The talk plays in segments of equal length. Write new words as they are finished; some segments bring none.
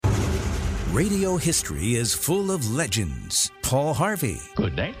Radio history is full of legends. Paul Harvey.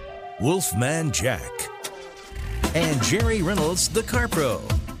 Good day. Wolfman Jack. And Jerry Reynolds, the car pro.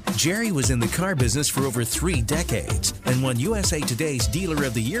 Jerry was in the car business for over 3 decades and won USA Today's Dealer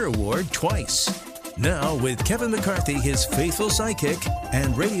of the Year award twice. Now, with Kevin McCarthy, his faithful sidekick,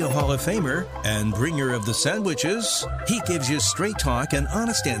 and Radio Hall of Famer, and bringer of the sandwiches, he gives you straight talk and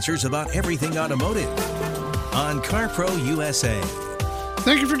honest answers about everything automotive on CarPro USA.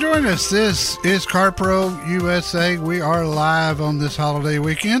 Thank you for joining us. This is CarPro USA. We are live on this holiday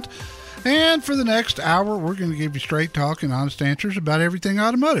weekend. And for the next hour, we're going to give you straight talk and honest answers about everything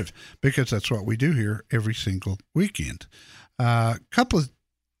automotive, because that's what we do here every single weekend. A couple of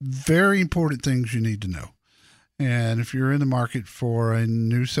very important things you need to know. And if you're in the market for a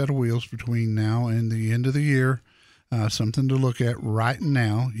new set of wheels between now and the end of the year, something to look at right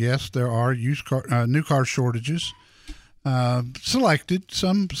now. Yes, there are new car shortages. Selected.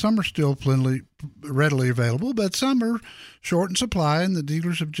 Some are still readily available, but some are short in supply, and the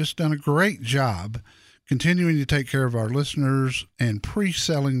dealers have just done a great job continuing to take care of our listeners and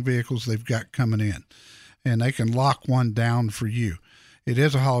pre-selling vehicles they've got coming in, and they can lock one down for you. It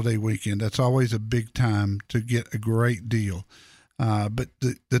is a holiday weekend. That's always a big time to get a great deal. But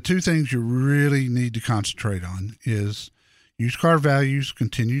the two things you really need to concentrate on is used car values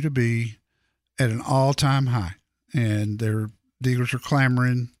continue to be at an all-time high. And their dealers are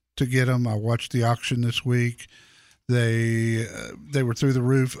clamoring to get them. I watched the auction this week. They were through the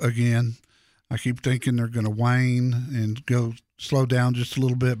roof again. I keep thinking they're going to wane and slow down just a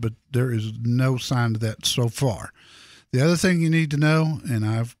little bit, but there is no sign of that so far. The other thing you need to know, and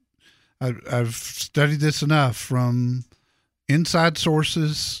I've studied this enough from inside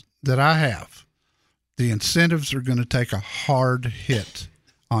sources that I have, the incentives are going to take a hard hit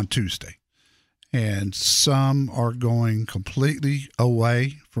on Tuesday. And some are going completely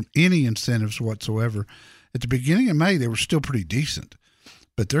away from any incentives whatsoever. At the beginning of May, they were still pretty decent,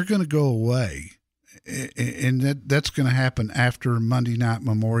 but they're going to go away. And that's going to happen after Monday night,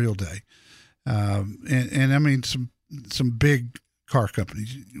 Memorial Day. And I mean, some big car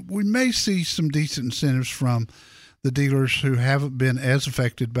companies. We may see some decent incentives from the dealers who haven't been as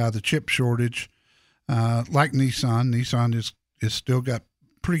affected by the chip shortage, like Nissan. Nissan is still got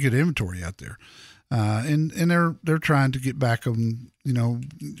pretty good inventory out there. And they're trying to get back on, they're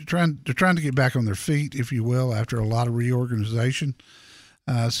trying to get back on their feet, if you will, after a lot of reorganization.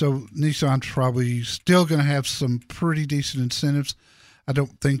 So Nissan's probably still going to have some pretty decent incentives. I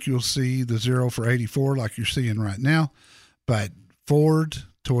don't think you'll see the 0 for 84 like you're seeing right now, but Ford,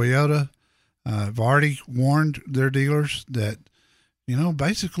 Toyota, have already warned their dealers that,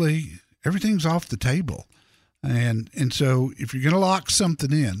 basically everything's off the table. And so if you're going to lock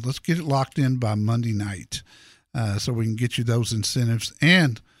something in, let's get it locked in by Monday night so we can get you those incentives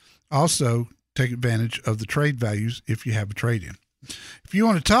and also take advantage of the trade values if you have a trade-in. If you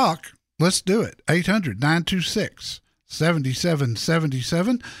want to talk, let's do it.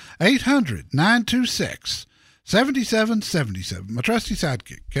 800-926-7777. 800-926-7777. My trusty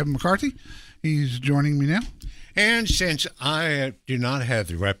sidekick, Kevin McCarthy, he's joining me now. And since I do not have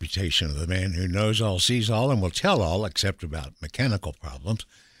the reputation of the man who knows all, sees all, and will tell all except about mechanical problems,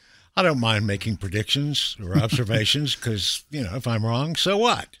 I don't mind making predictions or observations because, if I'm wrong, so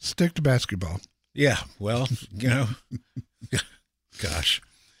what? Stick to basketball. Yeah, well, gosh,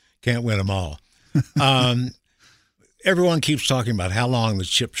 can't win them all. Everyone keeps talking about how long the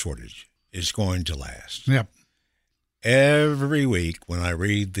chip shortage is going to last. Yep. Every week when I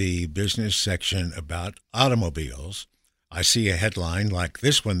read the business section about automobiles, I see a headline like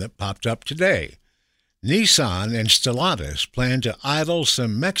this one that popped up today. Nissan and Stellantis plan to idle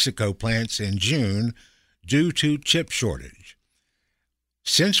some Mexico plants in June due to chip shortage.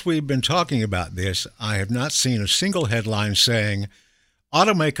 Since we've been talking about this, I have not seen a single headline saying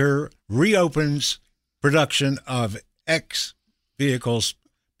automaker reopens production of X vehicles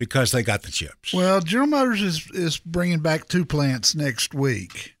because they got the chips. Well, General Motors is bringing back 2 plants next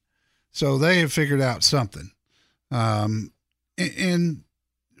week, so they have figured out something. And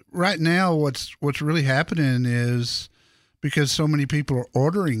right now, what's really happening is because so many people are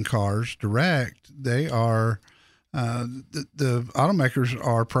ordering cars direct, they are the automakers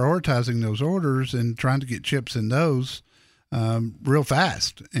are prioritizing those orders and trying to get chips in those real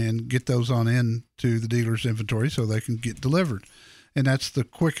fast and get those on in to the dealer's inventory so they can get delivered. And that's the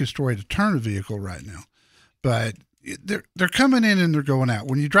quickest way to turn a vehicle right now. But they're coming in and they're going out.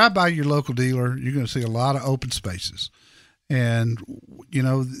 When you drive by your local dealer, you're going to see a lot of open spaces. And,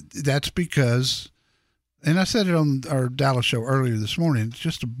 that's because, and I said it on our Dallas show earlier this morning, it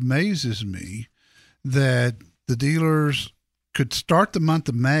just amazes me that the dealers could start the month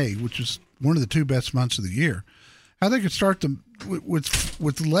of May, which is one of the two best months of the year, how they could start them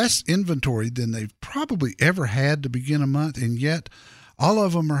with less inventory than they've probably ever had to begin a month, and yet all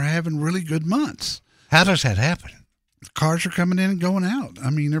of them are having really good months. How does that happen? Cars are coming in and going out. I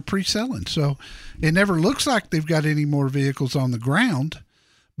mean, they're pre-selling, so it never looks like they've got any more vehicles on the ground,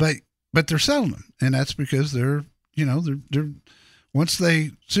 but they're selling them, and that's because they're as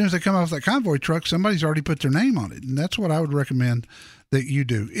soon as they come off that convoy truck, somebody's already put their name on it, and that's what I would recommend that you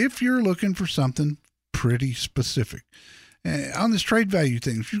do if you're looking for something pretty specific. On this trade value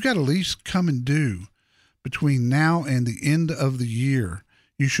thing, if you've got a lease coming due between now and the end of the year,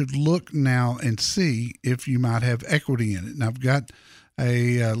 you should look now and see if you might have equity in it. And I've got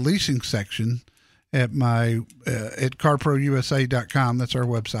a leasing section at my at carprousa.com. That's our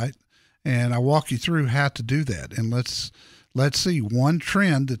website, and I walk you through how to do that. And let's see. One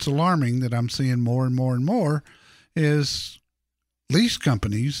trend that's alarming that I'm seeing more and more and more is lease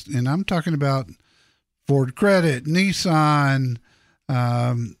companies, and I'm talking about Ford Credit, Nissan,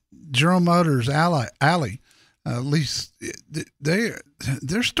 General Motors, Ally. Lease,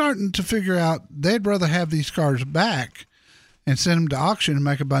 they're starting to figure out they'd rather have these cars back and send them to auction and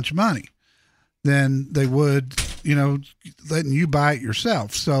make a bunch of money than they would, letting you buy it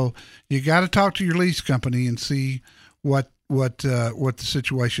yourself. So you got to talk to your lease company and see what the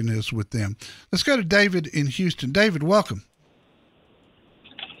situation is with them. Let's go to David in Houston. David, welcome.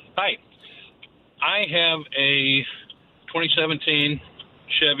 Hi. I have a 2017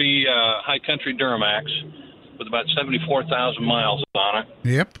 Chevy High Country Duramax with about 74,000 miles on it.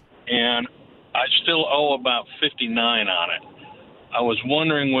 Yep. And I still owe about 59 on it. I was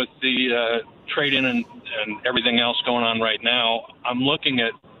wondering with the trade-in and everything else going on right now, I'm looking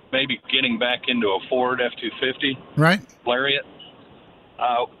at maybe getting back into a Ford F-250. Right. Lariat.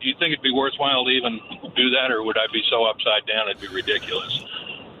 Do you think it'd be worthwhile to even do that, or would I be so upside down it'd be ridiculous?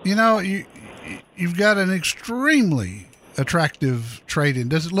 You've got an extremely attractive trade-in.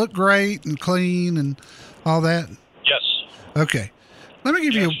 Does it look great and clean and all that? Yes. Okay. Let me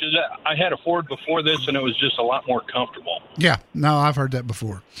give you... I had a Ford before this, and it was just a lot more comfortable. Yeah. No, I've heard that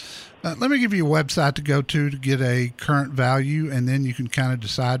before. Let me give you a website to go to get a current value, and then you can kind of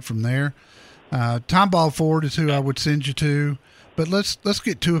decide from there. Tomball Ford is who I would send you to, but let's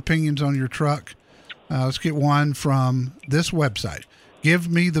get two opinions on your truck. Let's get one from this website,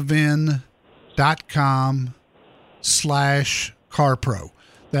 givemethevin.com/CarPro.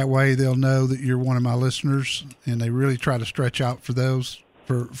 That way they'll know that you're one of my listeners, and they really try to stretch out for those,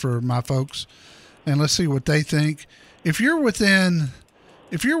 for my folks. And let's see what they think. If you're within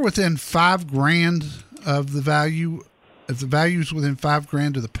 $5,000 of the value, if the value's within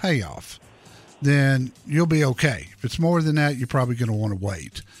 $5,000 of the payoff, then you'll be okay. If it's more than that, you're probably going to want to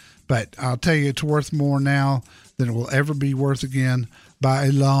wait. But I'll tell you, it's worth more now than it will ever be worth again by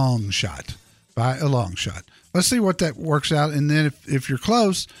a long shot. By a long shot. Let's see what that works out. And then if you're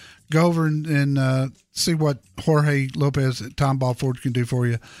close, go over and see what Jorge Lopez at Tomball Ford can do for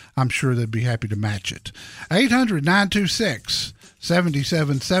you. I'm sure they'd be happy to match it.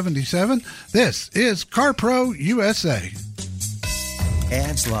 800-926-7777. This is CarPro USA.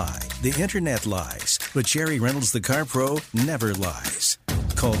 Ads lie. The internet lies. But Jerry Reynolds, the Car Pro, never lies.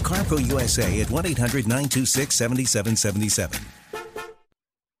 Call CarPro USA at 1-800-926-7777.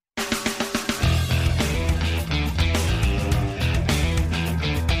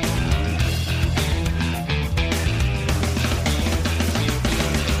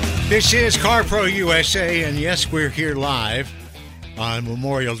 This is CarPro USA, and yes, we're here live on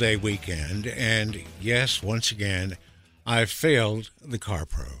Memorial Day weekend. And yes, once again, I failed the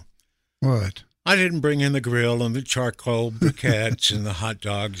CarPro. What? I didn't bring in the grill and the charcoal briquettes and the hot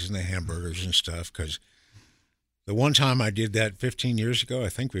dogs and the hamburgers and stuff, because the one time I did that 15 years ago, I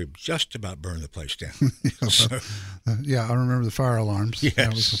think we just about burned the place down. Yeah, I remember the fire alarms.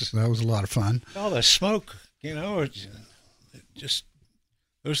 Yes. That was a lot of fun. All the smoke, it just...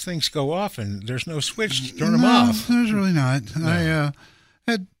 Those things go off, and there's no switch to turn them off. There's really not. No. I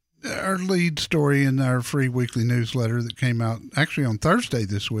had our lead story in our free weekly newsletter that came out actually on Thursday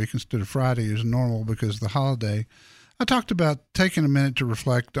this week instead of Friday as normal because of the holiday. I talked about taking a minute to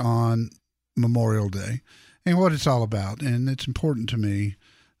reflect on Memorial Day and what it's all about, and it's important to me.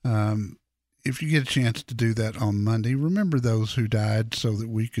 If you get a chance to do that on Monday, remember those who died so that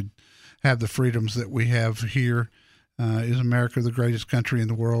we could have the freedoms that we have here. Is America the greatest country in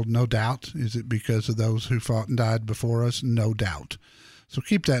the world? No doubt. Is it because of those who fought and died before us? No doubt. So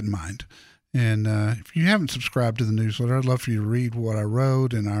keep that in mind. And if you haven't subscribed to the newsletter, I'd love for you to read what I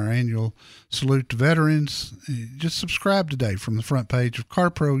wrote in our annual salute to veterans. Just subscribe today from the front page of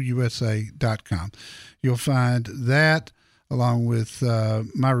carprousa.com. You'll find that along with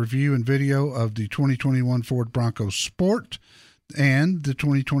my review and video of the 2021 Ford Bronco Sport and the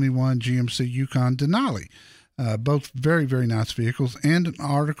 2021 GMC Yukon Denali. Both very, very nice vehicles, and an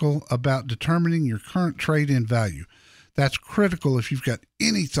article about determining your current trade-in value. That's critical if you've got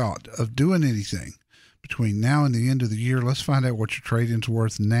any thought of doing anything between now and the end of the year. Let's find out what your trade-in's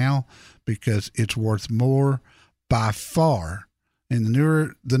worth now, because it's worth more by far. And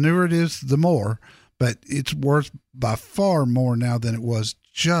the newer it is, the more, but it's worth by far more now than it was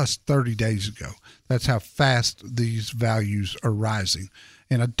just 30 days ago. That's how fast these values are rising.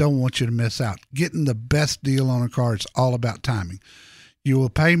 And I don't want you to miss out. Getting the best deal on a car, it's all about timing. You will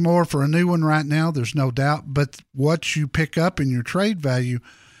pay more for a new one right now, there's no doubt, but what you pick up in your trade value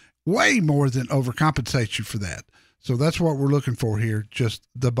way more than overcompensates you for that. So that's what we're looking for here, just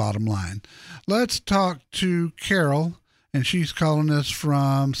the bottom line. Let's talk to Carol, and she's calling us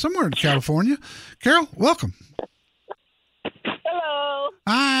from somewhere in California. Carol, welcome. Hello.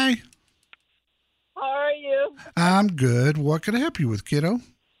 Hi. How are you? I'm good. What can I help you with, kiddo?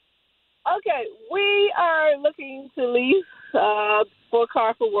 Okay, we are looking to lease for a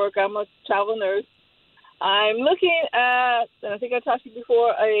car for work. I'm a travel nurse. I'm looking at, and I think I talked to you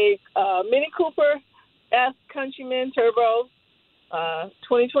before, a Mini Cooper S Countryman Turbo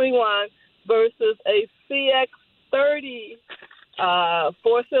 2021 versus a CX-30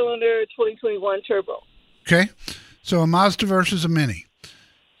 four-cylinder 2021 Turbo. Okay. So a Mazda versus a Mini.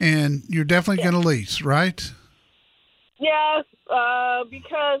 And you're definitely going to lease, right? Yes,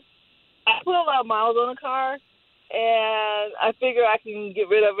 because I put a lot of miles on a car, and I figure I can get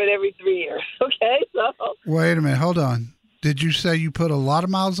rid of it every 3 years. Okay, so. Wait a minute. Hold on. Did you say you put a lot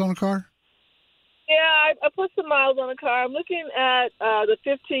of miles on a car? Yeah, I put some miles on a car. I'm looking at the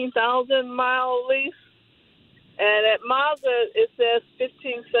 15,000-mile lease. And at Mazda, it says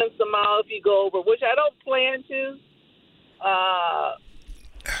 15 cents a mile if you go over, which I don't plan to.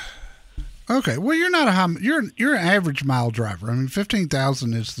 Okay, well, you're not you're an average mile driver. I mean,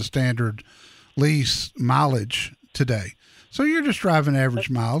 15,000 is the standard lease mileage today. So you're just driving average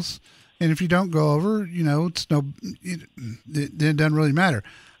miles, and if you don't go over, it doesn't really matter.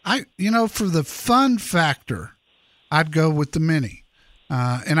 For the fun factor, I'd go with the Mini,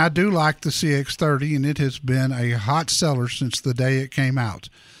 and I do like the CX-30, and it has been a hot seller since the day it came out.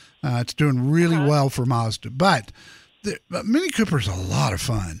 It's doing really well for Mazda, but Mini Cooper's a lot of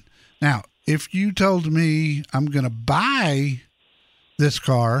fun. Now, if you told me I'm going to buy this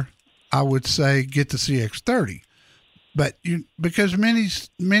car, I would say get the CX-30. But because mini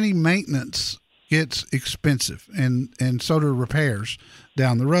maintenance gets expensive, and so do repairs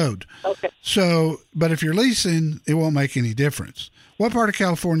down the road. Okay. So, but if you're leasing, it won't make any difference. What part of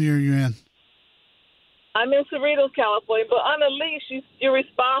California are you in? I'm in Cerritos, California, but on a lease, you're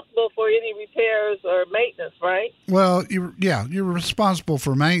responsible for any repairs or maintenance, right? Well, you're responsible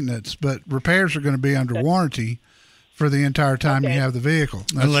for maintenance, but repairs are going to be under warranty for the entire time you have the vehicle.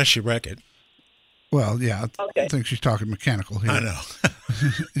 Unless you wreck it. Well, yeah, I think she's talking mechanical here. I know.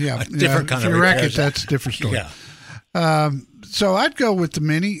 Yeah, different kind if of you wreck it, repairs. that's a different story. Yeah. So I'd go with the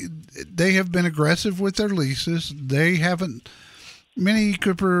Mini. They have been aggressive with their leases. Mini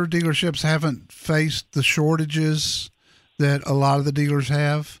Cooper dealerships haven't faced the shortages that a lot of the dealers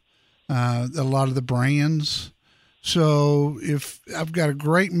have, a lot of the brands. So if I've got a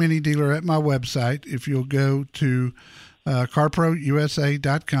great Mini dealer at my website, if you'll go to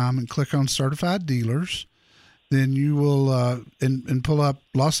carprousa.com and click on certified dealers, then you will and pull up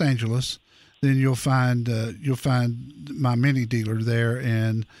Los Angeles, then you'll find my Mini dealer there,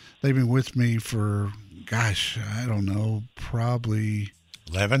 and they've been with me for, gosh, I don't know, probably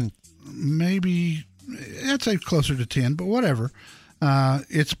 11, maybe I'd say closer to 10, but whatever.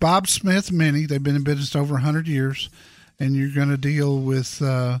 It's Bob Smith Mini. They've been in business over 100 years, and you're going to deal with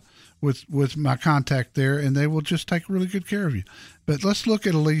my contact there, and they will just take really good care of you. But let's look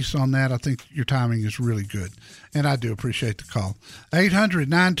at a lease on that. I think your timing is really good, and I do appreciate the call.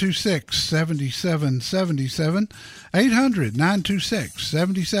 800-926-7777,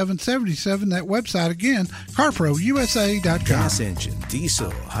 800-926-7777. That website again, carprousa.com. Gas engine,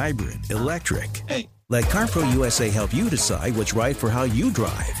 diesel, hybrid, electric. Hey. Let CarPro USA help you decide what's right for how you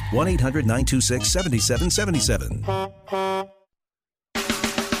drive. 1-800-926-7777.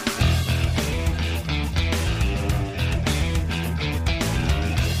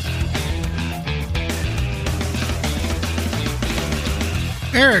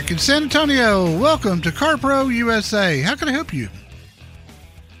 Eric in San Antonio, welcome to CarPro USA. How can I help you?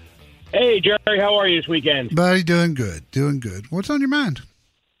 Hey, Jerry, how are you this weekend? Buddy, doing good. What's on your mind?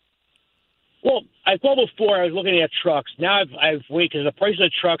 Well, I thought before I was looking at trucks. Now I've waited because the price of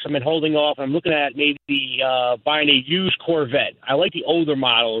the trucks I've been holding off. I'm looking at maybe buying a used Corvette. I like the older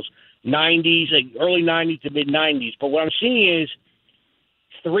models, 90s, like early 90s to mid 90s. But what I'm seeing is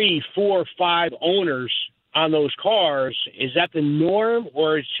 3, 4, 5 owners on those cars. Is that the norm,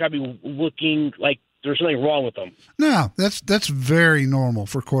 or should I be looking like there's something wrong with them? No, that's very normal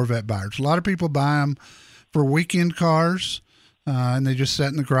for Corvette buyers. A lot of people buy them for weekend cars. And they just sit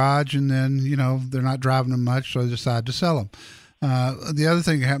in the garage, and then, they're not driving them much, so they decide to sell them. The other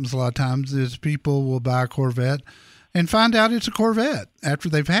thing that happens a lot of times is people will buy a Corvette and find out it's a Corvette after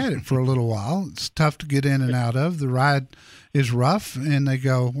they've had it for a little while. It's tough to get in and out of. The ride is rough, and they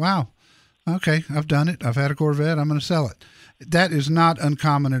go, wow, okay, I've done it. I've had a Corvette. I'm going to sell it. That is not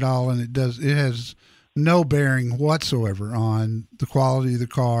uncommon at all, and it has no bearing whatsoever on the quality of the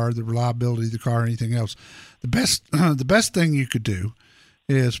car, the reliability of the car, or anything else. The best thing you could do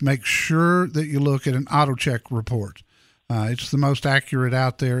is make sure that you look at an AutoCheck report. It's the most accurate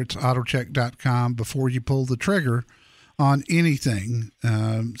out there. It's autocheck.com before you pull the trigger on anything,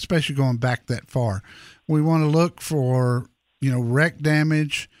 especially going back that far. We want to look for, wreck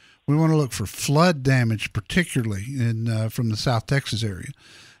damage. We want to look for flood damage, particularly from the South Texas area,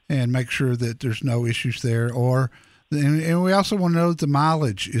 and make sure that there's no issues there. And we also want to know that the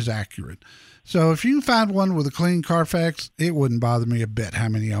mileage is accurate. So if you can find one with a clean Carfax, it wouldn't bother me a bit how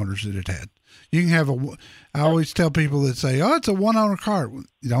many owners it had. You can have I always tell people that say, it's a one-owner car.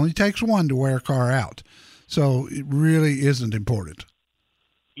 It only takes one to wear a car out. So it really isn't important.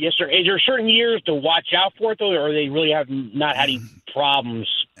 Yes, sir. Is there certain years to watch out for it, though, or they really have not had any problems?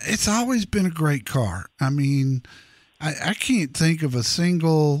 It's always been a great car. I mean, I can't think of a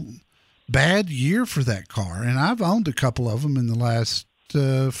single bad year for that car. And I've owned a couple of them in the last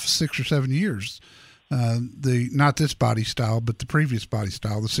 6 or 7 years. Not this body style, but the previous body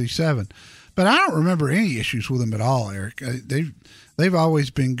style, the C7. But I don't remember any issues with them at all, Eric. They've always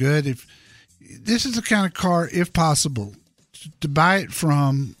been good. If this is the kind of car, if possible, to buy it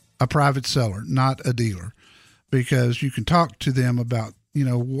from a private seller, not a dealer, because you can talk to them about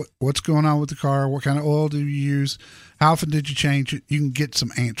what's going on with the car, what kind of oil do you use, how often did you change it. You can get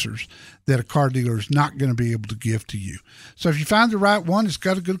some answers that a car dealer is not going to be able to give to you. So if you find the right one, it's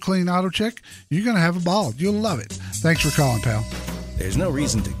got a good clean auto check, you're going to have a ball. You'll love it. Thanks for calling, pal. There's no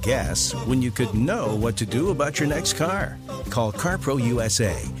reason to guess when you could know what to do about your next car. Call CarPro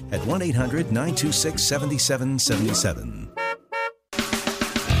USA at 1-800-926-7777.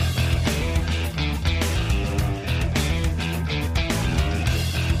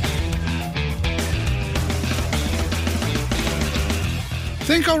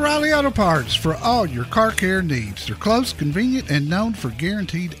 Think O'Reilly Auto Parts for all your car care needs. They're close, convenient, and known for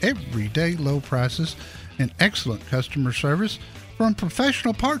guaranteed everyday low prices and excellent customer service from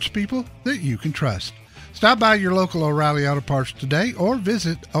professional parts people that you can trust. Stop by your local O'Reilly Auto Parts today or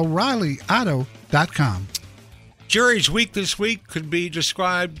visit O'ReillyAuto.com. Jerry's week this week could be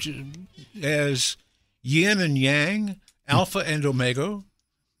described as yin and yang, alpha and omega,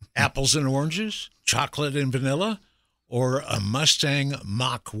 apples and oranges, chocolate and vanilla, or a Mustang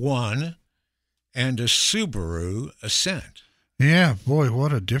Mach-1 and a Subaru Ascent. Yeah, boy,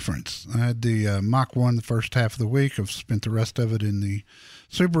 what a difference. I had the Mach-1 the first half of the week. I've spent the rest of it in the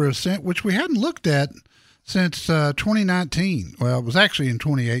Subaru Ascent, which we hadn't looked at since 2019. Well, it was actually in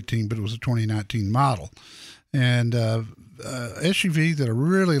 2018, but it was a 2019 model. And SUV that I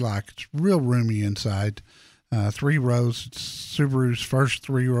really like. It's real roomy inside. 3 rows. It's Subaru's first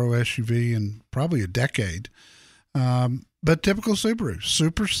 3-row SUV in probably a decade. But typical Subaru,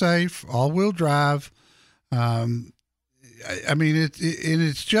 super safe, all-wheel drive. I mean,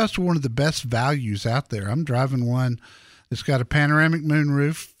 it's just one of the best values out there. I'm driving one that's got a panoramic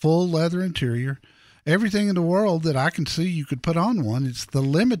moonroof, full leather interior, everything in the world that I can see you could put on one. It's the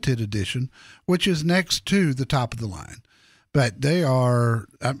limited edition, which is next to the top of the line. But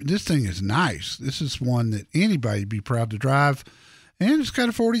this thing is nice. This is one that anybody would be proud to drive. And it's got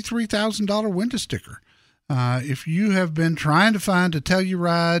a $43,000 window sticker. If you have been trying to find a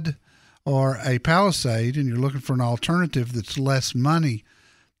Telluride or a Palisade and you're looking for an alternative that's less money,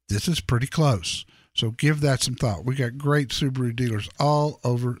 this is pretty close. So give that some thought. We got great Subaru dealers all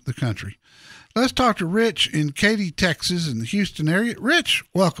over the country. Let's talk to Rich in Katy, Texas, in the Houston area. Rich,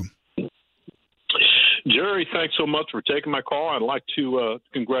 welcome. Jerry, thanks so much for taking my call. I'd like to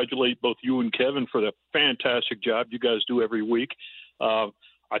congratulate both you and Kevin for the fantastic job you guys do every week.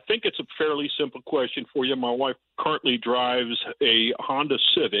 I think it's a fairly simple question for you. My wife currently drives a Honda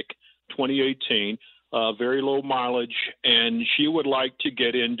Civic 2018, very low mileage, and she would like to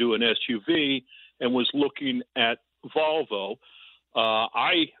get into an SUV and was looking at Volvo.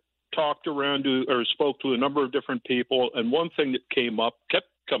 I talked around to or spoke to a number of different people, and one thing that kept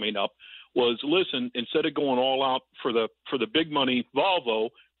coming up, was listen, instead of going all out for the big money Volvo,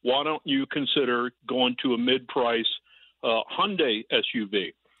 why don't you consider going to a mid-price Hyundai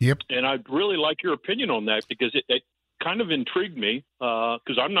SUV? Yep. And I'd really like your opinion on that, because it kind of intrigued me,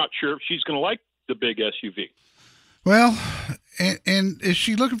 because I'm not sure if she's going to like the big SUV. Well, and is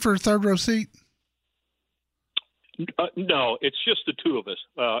she looking for a third row seat? No, it's just the two of us.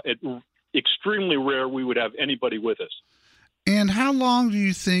 It's extremely rare we would have anybody with us. And how long do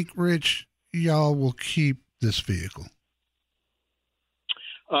you think, Rich, y'all will keep this vehicle?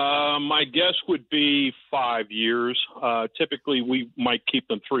 My guess would be 5 years. Typically, we might keep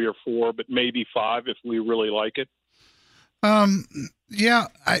them 3 or 4, but maybe 5 if we really like it. Yeah,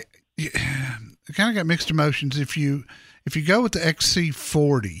 I kind of got mixed emotions. If you go with the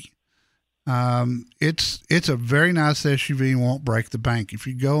XC40, it's a very nice SUV and won't break the bank. If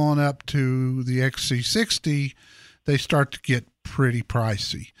you go on up to the XC60, they start to get pretty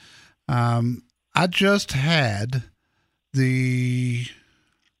pricey. I just had the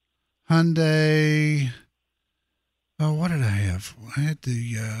Hyundai. Oh, what did I have? I had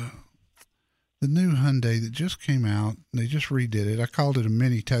the new Hyundai that just came out. They just redid it. I called it a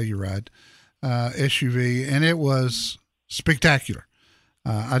mini Telluride SUV, and it was spectacular.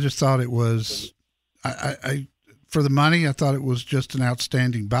 I just thought it was, I for the money, I thought it was just an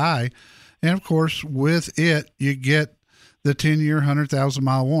outstanding buy. And of course, with it, you get the 10-year,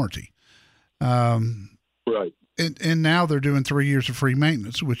 100,000-mile warranty. Right. And now they're doing 3 years of free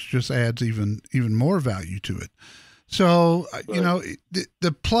maintenance, which just adds even more value to it. So, right. You know,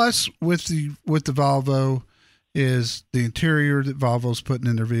 the plus with the Volvo is the interior that Volvo's putting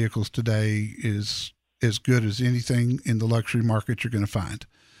in their vehicles today is as good as anything in the luxury market you're going to find.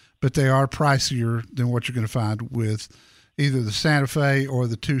 But they are pricier than what you're going to find with either the Santa Fe or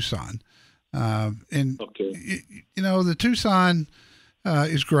the Tucson. You know, the Tucson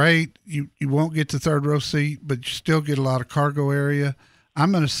is great. You won't get the third row seat, but you still get a lot of cargo area.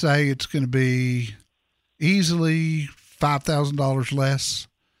 I'm going to say it's going to be easily $5,000 less,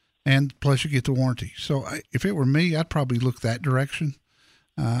 and plus you get the warranty. So if it were me, I'd probably look that direction.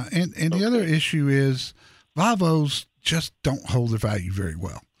 And the other issue is Volvos just don't hold their value very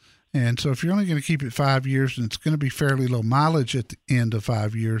well. And so if you're only going to keep it 5 years and it's going to be fairly low mileage at the end of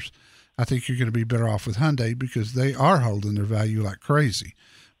 5 years, I think you're going to be better off with Hyundai, because they are holding their value like crazy,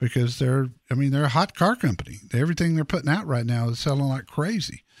 because they're a hot car company. Everything they're putting out right now is selling like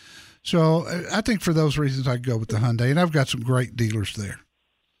crazy. So I think for those reasons, I'd go with the Hyundai, and I've got some great dealers there.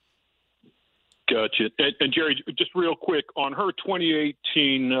 Gotcha. And Jerry, just real quick, on her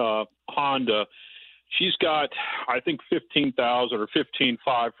 2018 Honda, she's got, I think, 15,000 or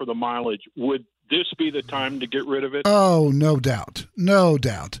 15,500 for the mileage. Would this be the time to get rid of it? Oh, no doubt. No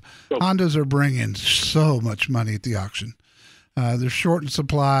doubt. Okay. Hondas are bringing so much money at the auction. They're short in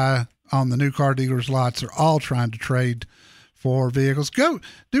supply on the new car dealers' lots. They're all trying to trade for vehicles. Let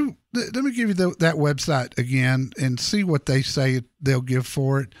me give you that website again and see what they say they'll give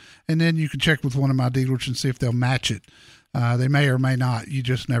for it. And then you can check with one of my dealers and see if they'll match it. They may or may not. You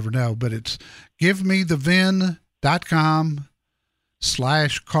just never know. But it's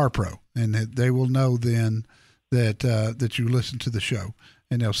givemethevin.com/CarPro. And they will know then that you listen to the show,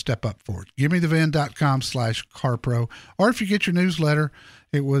 and they'll step up for it. givemethevin.com/CarPro. Or if you get your newsletter,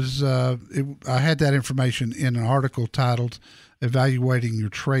 I had that information in an article titled Evaluating Your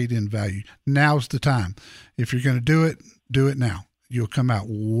Trade-in Value. Now's the time. If you're going to do it now. You'll come out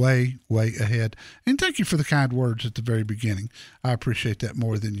way, way ahead. And thank you for the kind words at the very beginning. I appreciate that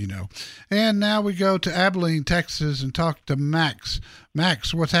more than you know. And now we go to Abilene, Texas, and talk to Max.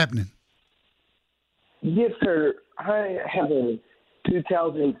 Max, what's happening? Yes, sir. I have a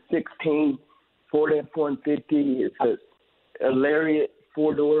 2016 Ford F-150. It's a Lariat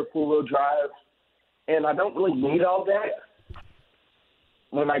 4-door, 4-wheel drive. And I don't really need all that.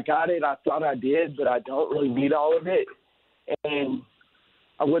 When I got it, I thought I did, but I don't really need all of it. And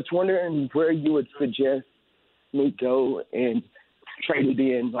I was wondering where you would suggest me go and trade it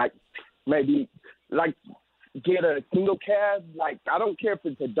in, like maybe like get a single cab. Like I don't care if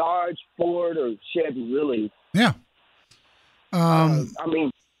it's a Dodge, Ford, or Chevy, really. Yeah. I mean,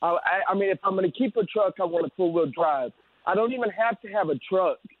 if I'm going to keep a truck, I want a 4-wheel drive. I don't even have to have a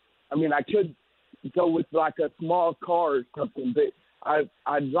truck. I mean, I could go with like a small car or something, but I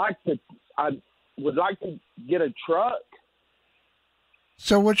would like to get a truck.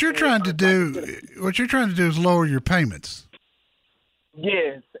 So what you're trying to do is lower your payments.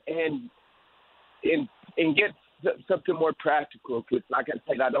 Yes, and get something more practical, because like I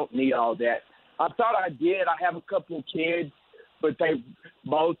said, I don't need all that. I thought I did. I have a couple of kids, but they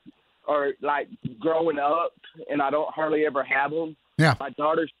both or like growing up, and I don't hardly ever have them. Yeah. My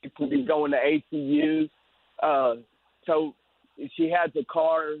daughter, she can be going to ACU. So she has a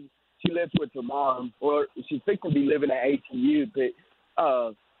car. She lives with her mom, or she's fixing to be living at ACU. But,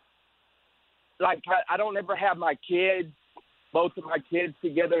 like, I don't ever have my kids, both of my kids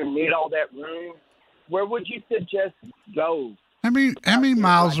together and need all that room. Where would you suggest go? How many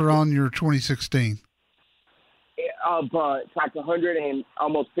miles are on your 2016? It's like 100 and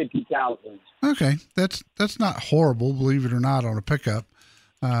almost 50,000. Okay, that's not horrible, believe it or not, on a pickup.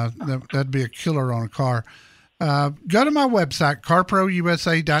 That'd be a killer on a car. Go to my website,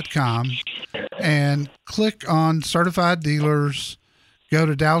 carprousa.com, and click on certified dealers. Go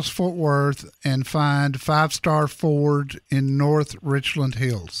to Dallas-Fort Worth and find 5-Star Ford in North Richland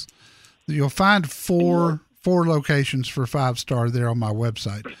Hills. You'll find four locations for 5-Star there on my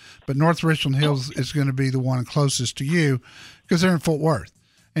website, but North Richland Hills is going to be the one closest to you because they're in Fort Worth.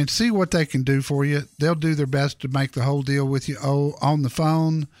 And see what they can do for you. They'll do their best to make the whole deal with you on the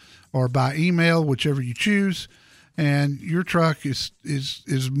phone or by email, whichever you choose. And your truck is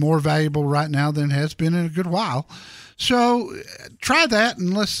more valuable right now than it has been in a good while. So try that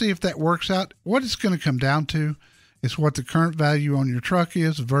and let's see if that works out. What it's going to come down to is what the current value on your truck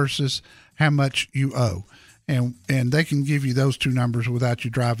is versus how much you owe. And they can give you those two numbers without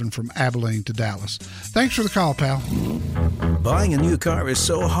you driving from Abilene to Dallas. Thanks for the call, pal. Buying a new car is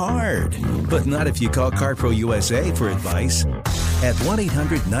so hard, but not if you call CarPro USA for advice at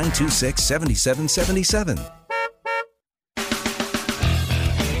 1-800-926-7777.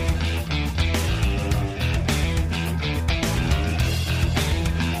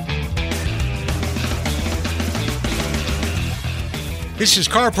 This is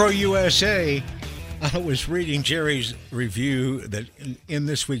CarPro USA. I was reading Jerry's review that in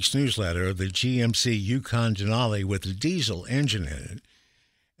this week's newsletter, the GMC Yukon Denali with a diesel engine in it.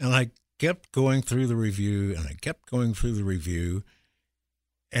 And I kept going through the review,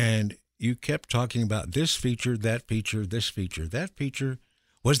 and you kept talking about this feature, that feature, this feature, that feature.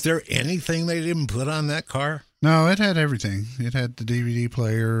 Was there anything they didn't put on that car? No, it had everything. It had the DVD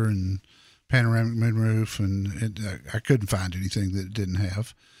player and panoramic moonroof, and I couldn't find anything that it didn't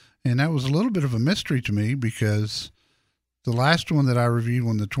have. And that was a little bit of a mystery to me because the last one that I reviewed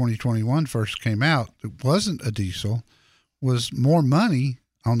when the 2021 first came out, it wasn't a diesel, was more money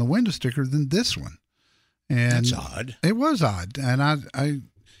on the window sticker than this one. And that's odd. It was odd. And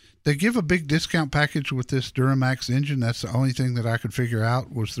they give a big discount package with this Duramax engine. That's the only thing that I could figure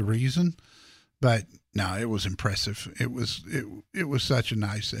out was the reason. But no, it was impressive. It was such a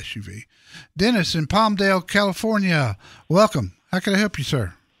nice SUV. Dennis in Palmdale, California. Welcome. How can I help you,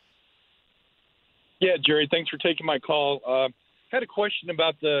 sir? Yeah, Jerry, thanks for taking my call. Had a question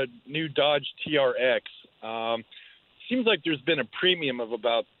about the new Dodge TRX. Seems like there's been a premium of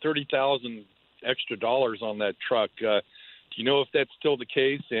about $30,000 extra on that truck. Do you know if that's still the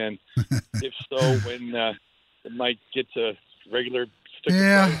case? And if so, when it might get to regular sticker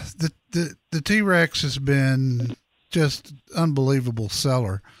price? The T-Rex has been just unbelievable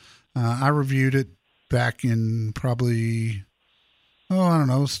seller. I reviewed it back in probably, I don't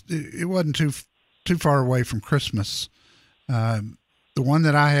know, it wasn't too far away from Christmas. The one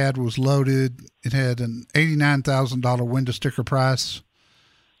that I had was loaded. It had an $89,000 window sticker price.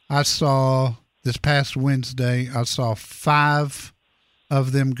 I saw this past Wednesday, I saw 5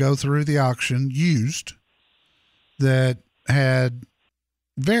 of them go through the auction used that had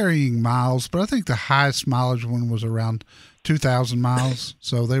varying miles, but I think the highest mileage one was around 2,000 miles.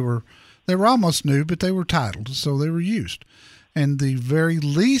 So they were almost new, but they were titled, so they were used. And the very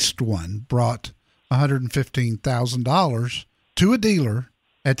least one brought $115,000 to a dealer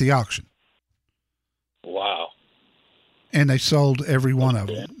at the auction. Wow. And they sold every one of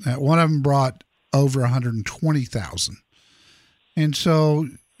them. One of them brought over $120,000. And so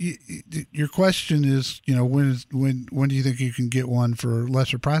your question is, when do you think you can get one for a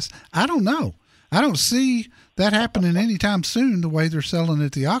lesser price? I don't know. I don't see that happening anytime soon, the way they're selling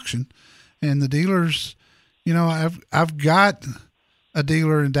at the auction. And the dealers, I've got a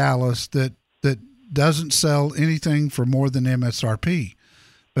dealer in Dallas that doesn't sell anything for more than MSRP,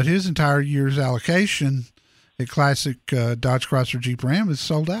 but his entire year's allocation at Classic Dodge Chrysler Jeep Ram is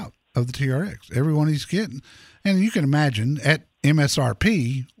sold out of the TRX. Everyone he's getting. And you can imagine at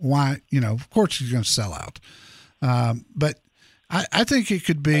MSRP, why, of course he's going to sell out. But I think it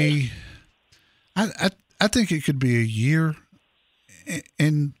could be, I think it could be a year,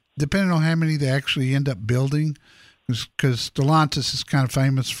 and depending on how many they actually end up building, because Stellantis is kind of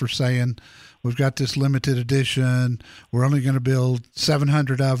famous for saying, we've got this limited edition, we're only going to build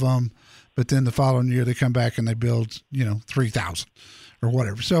 700 of them, but then the following year they come back and they build, 3,000 or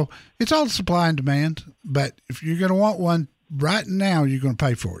whatever. So it's all supply and demand. But if you're going to want one right now, you're going to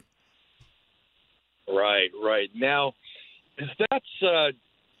pay for it. Right. Now, is that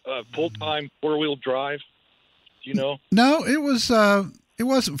full-time four-wheel drive? Do you know? No, it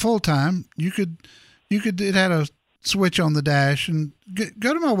wasn't full-time. It had a switch on the dash. And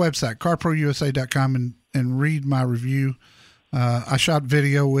go to my website, carprousa.com, and read my review. I shot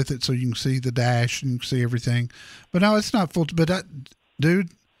video with it so you can see the dash and you can see everything. But no, it's not full. But dude,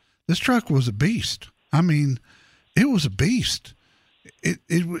 this truck was a beast. I mean, it was a beast.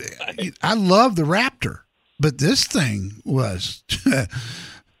 I love the Raptor, but this thing was,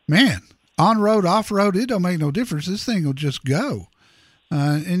 man, on-road, off-road, it don't make no difference. This thing will just go.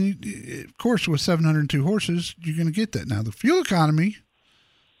 Of course, with 702 horses, you're going to get that. Now, the fuel economy,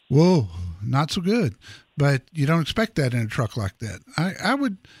 whoa, not so good. But you don't expect that in a truck like that.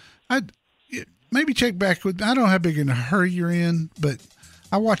 I'd maybe check back with, I don't know how big in a hurry you're in, but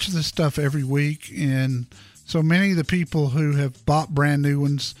I watch this stuff every week. And so many of the people who have bought brand new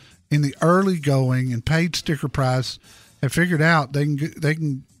ones in the early going and paid sticker price have figured out they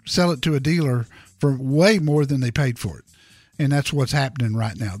can sell it to a dealer for way more than they paid for it. And that's what's happening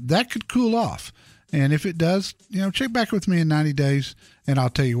right now. That could cool off. And if it does, check back with me in 90 days, and I'll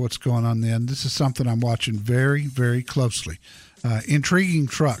tell you what's going on then. This is something I'm watching very, very closely. Intriguing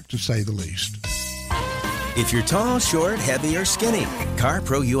truck, to say the least. If you're tall, short, heavy, or skinny,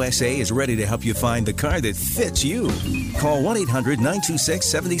 CarPro USA is ready to help you find the car that fits you. Call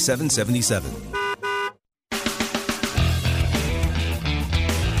 1-800-926-7777.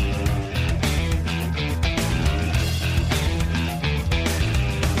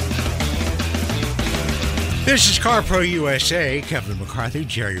 This is CarPro USA. Kevin McCarthy,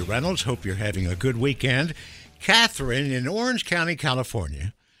 Jerry Reynolds. Hope you're having a good weekend. Catherine in Orange County,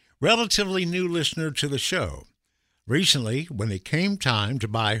 California, relatively new listener to the show. Recently, when it came time to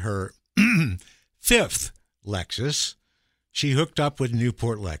buy her fifth Lexus, she hooked up with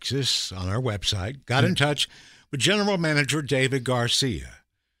Newport Lexus on our website, got in touch with General Manager David Garcia.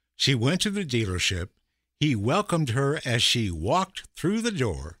 She went to the dealership. He welcomed her as she walked through the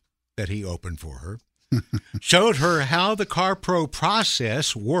door that he opened for her. Showed her how the CarPro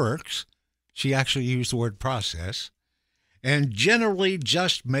process works. She actually used the word process. And generally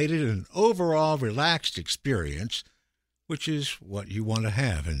just made it an overall relaxed experience, which is what you want to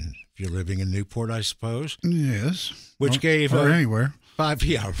have. And if you're living in Newport, I suppose. Yes. Which gave or anywhere.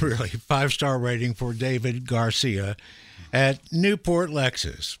 5-star rating for David Garcia at Newport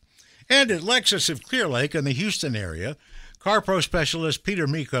Lexus. And at Lexus of Clear Lake in the Houston area, CarPro specialist Peter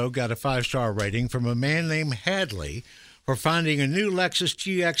Miko got a 5-star rating from a man named Hadley for finding a new Lexus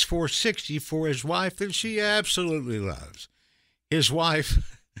GX 460 for his wife that she absolutely loves. His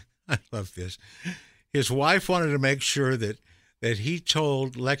wife, I love this, his wife wanted to make sure that he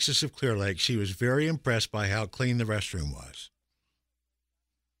told Lexus of Clear Lake she was very impressed by how clean the restroom was.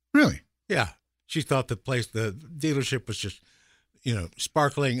 Really? Yeah. She thought the dealership was just,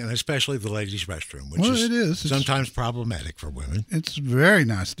 sparkling, and especially the ladies' restroom, which is sometimes problematic for women. It's a very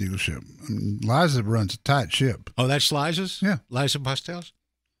nice dealership. I mean, Liza runs a tight ship. Oh, that's Liza's? Yeah. Liza Pastels?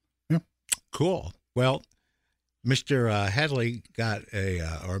 Yeah. Cool. Well, Mr. Hadley got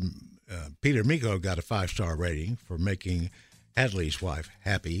Peter Miko got a 5-star rating for making Hadley's wife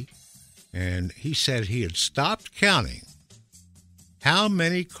happy, and he said he had stopped counting how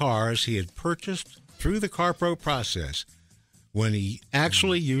many cars he had purchased through the CarPro process when he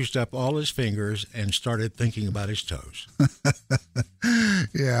actually used up all his fingers and started thinking about his toes.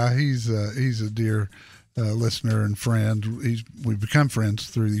 Yeah, he's a dear listener and friend. We've become friends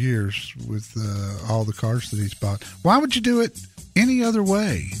through the years with all the cars that he's bought. Why would you do it any other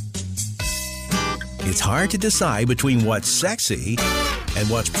way? It's hard to decide between what's sexy and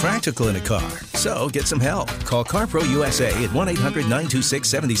what's practical in a car. So get some help. Call CarPro USA at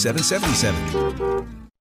 1-800-926-7777.